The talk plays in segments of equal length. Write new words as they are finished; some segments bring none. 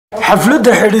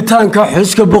xafladda xidhitaanka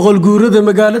Xuska 100-Guuradii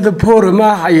Magaalada Boorama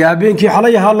ayaa habeenkii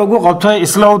xalay ahaa lagu qabtay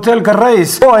isla hoteelka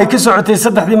Rays oo ay ka socotay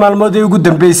 3 maalmood ee ugu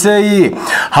dambeysay.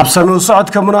 Habsanu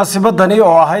socodka munaasabadani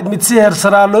oo ahayd mid si heer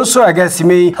sare loo soo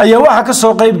agaasimay ayaa waxa ka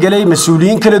soo qayb galay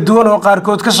mas'uuliyiin kala duwan oo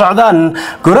qaarkood ka socdaan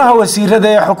golaha wasiirada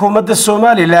ee xukuumadda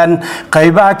Soomaaliland,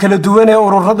 qaybaha kala duwan ee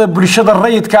ururada bulshada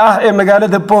rayidka ah ee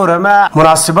magaalada Boorama.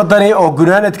 Munaasabadani oo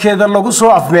gunaanadkeeda lagu soo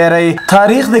afmeeray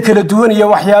taariikhda kala duwan iyo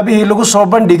waxyaabihii lagu soo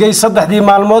bandhigay 3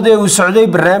 maalmood ee uu socday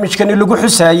barnaamijkani lagu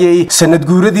xusaayay sanad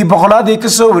guuradii 100aad ee ka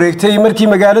soo wareegtay markii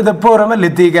magaalada Boorama la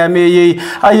deegaameeyay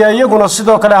ayaa iyaguna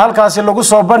sidoo kale halkaasi lagu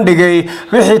soo bandhigay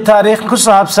wixii taariikh ku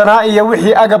saabsanaa iyo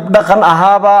wixii agab dhaqan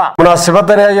ahaaba.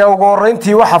 Munaasabadani ayaa ugu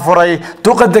horeyntii waxa furay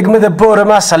duqa degmada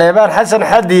Boorama Saleebaan Xasan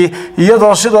Xadi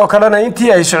iyadoo sidoo kalena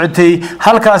intii ay socotay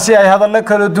halkaasi ay hadallo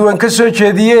kala duwan ka soo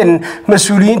jeediyeen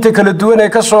mas'uuliyiinta kala duwan ee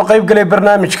ka soo qayb galay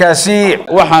barnaamijkaasi.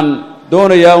 waxaan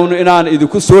doonayaa inaan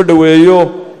idinku soo dhaweeyo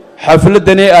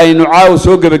xafladani aynu caaw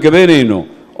soo gabagabeynayno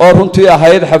oo runtii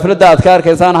ahayd xafladda aad ka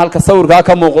arkaysaan halka sawirka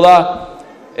ka muuqda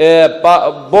ee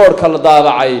boorka la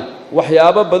daabacay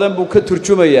waxyaabo badan buu ka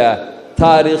turjumayaa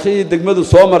taariikhii degmadu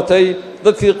soo martay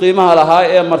dadkii qiimaha lahaa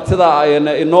ee martida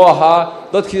ayna inoo ahaa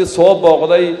dadkii soo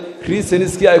booqday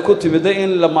reasoniskii ay ku timiday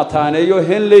in la mataaneeyo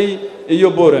Henley iyo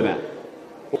Boorama.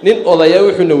 nin odaya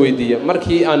wuxuu weydiiyay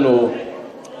markii aanu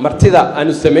martida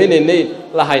aanu sameeynay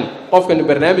lahayn qofkan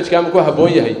barnaamijka ku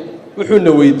haboon yahay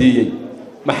wuxuu weydiiyay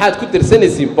maxaad ku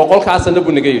tirsanaysiin 100 sano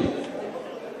buu naga yiri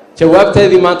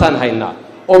jawaabteedii maanta aan haynaa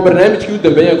oo barnaamijkii u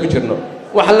dambeeyay ku jirno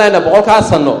waxaan leenahay 100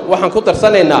 sano waxaan ku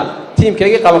tarsanaynaa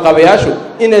tiimkayga qabanqabayaashu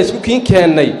inay isku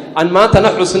keenay aan maanta na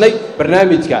xusnay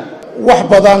barnaamijka wax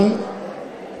badan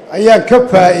ayaan ka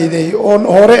faa'iiday oo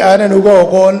hore aanan uga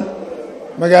aqoon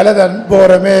magaaladan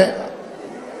Boorame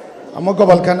ama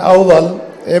gobolkan Awdal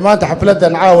ee maanta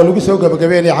xafladan caawa lagu soo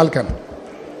gabagabeeyay halkan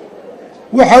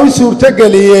waxa uu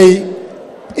suurtageliyay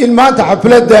in maanta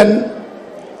xafladan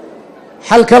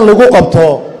halkan lagu qabto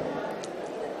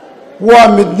waa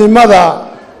midnimada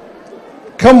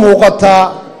ka muuqata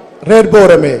reer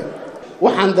Boorame.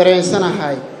 waxaan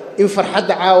dareensanahay in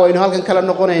farxadda caawa aynu halkan kala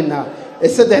noqonaynaa ee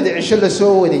 3 cisho la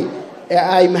soo waday ee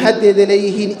ay mahaddeeda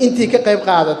leeyihiin intii ka qayb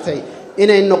qaadatay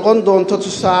inay noqon doonto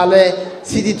tusaale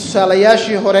sidii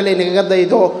tusaalayaashii hore leenaga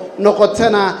daydo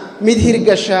noqotana mid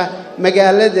hirgasha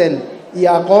magaaladan iyo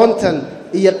aqoontan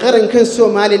iyo qarankan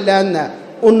Soomaalilandna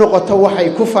u noqoto waxay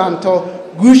ku faanto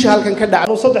guusha halkan ka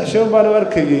dhacay. 3 shay baan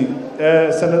arkayay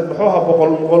sanad muxuuha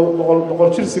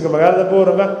 100 jirsiga magaalada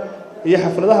Boorama iyo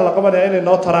xafladaha la qabanaya inay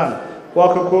noo taraan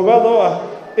waa ka koobaad oo ah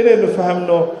inaynu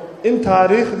fahamno in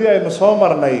taariikhdii aynu soo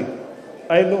marnay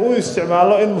aynu u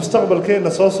isticmaalo in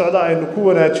mustaqbalkeena soo socda aynu ku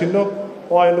wanaajino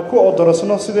oo aynu ku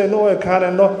odorosno sidaynu u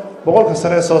ekaanayno 100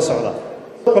 sano soo socda.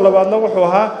 labaadna wuxuu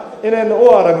ahaa inaynu u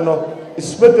aragno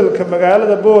isbedelka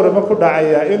magaalada Boorama ku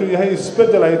dhacaya inuu yahay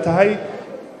isbedel ay tahay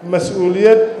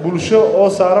mas'uuliyad bulsho oo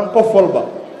saaran qof walba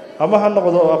ama ha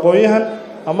noqdo aqoonyahan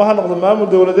ama ha noqdo maamul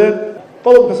dawladeed.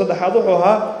 qodobka saddexaad wuxuu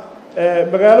ahaa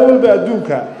magaalo walba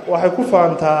adduunka waxay ku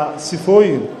faantaa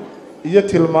sifooyin iyo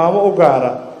tilmaamo u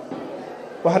gaara.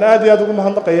 waxaan aad iyo aad ugu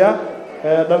mahadnaqayaa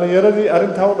dhalinyaradii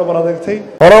arinta u dhaban adeegtay.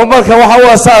 horumarka waxa uu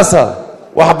asaasa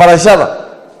waxbarashada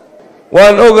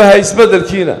waan ogahay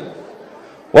isbedelkiina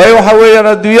way waxa weeyaan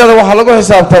adduunyada waxa lagu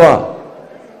xisaabtamaa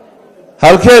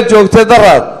halkeed joogtay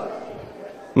daraad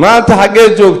maanta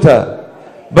xageed joogtaa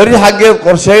bari xageed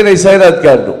qorsheynaysaa inaad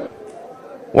gaadho.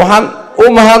 waxaan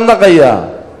u mahadnaqayaa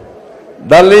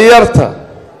dhalinyarta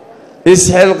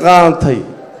isxilqaantay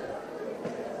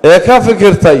ee ka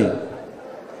fikirtay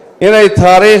inay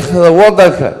taariikhda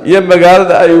waddanka iyo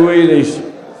magaalada ay weynayso.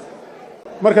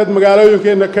 markaad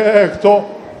magaalooyinkeena ka eegto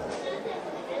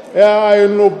ee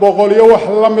aynu 100 iyo wax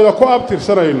la mid ah ku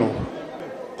abtirsanayno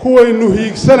kuwaynu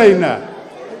hiigsanaynaa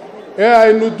ee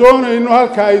aynu doonayno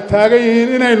halka ay taagan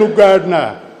yihiin inaynu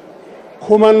gaadhnaa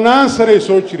kumanaan sano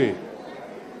soo jireen.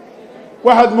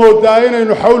 waxaad moodaa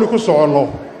inaynu xawli ku soconno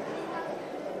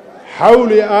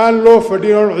xawli aan loo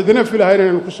fadhiin oo cidina filahayn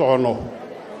inaynu ku soconno.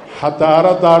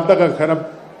 xadaarada dhaqankana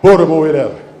Boorama way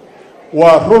leedahay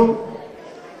waa run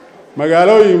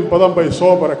magaalooyin badan bay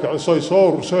soo barakacay soo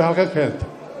urursay halka keenta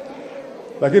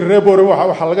laakiin reer Boorama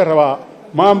waxa laga rabaa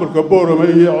maamulka Boorama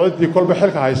iyo cidii kolba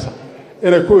xilka haysa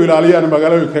inay ku ilaaliyaan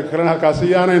magaalooyinka kale halkaas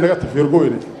iyaanay naga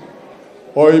tafiirgoyn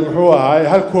oo ay muxuu ahaay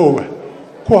halkooga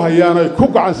ku hayaan ay ku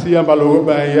gacan siiyaan baa looga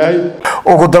baahan yahay.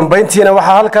 ugu dambeyntiina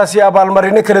waxa halkaasi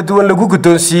abaalmarino kala duwan lagu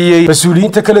gudoonsiiyay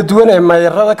mas'uuliyiinta kala duwan ee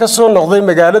maayarada ka soo noqday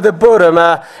magaalada Boorama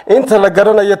inta la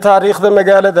garanayo taariikhda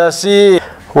magaaladaasi.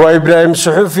 waa Ibraahim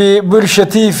Suxufi, Bulsha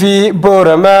TV,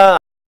 Boorama.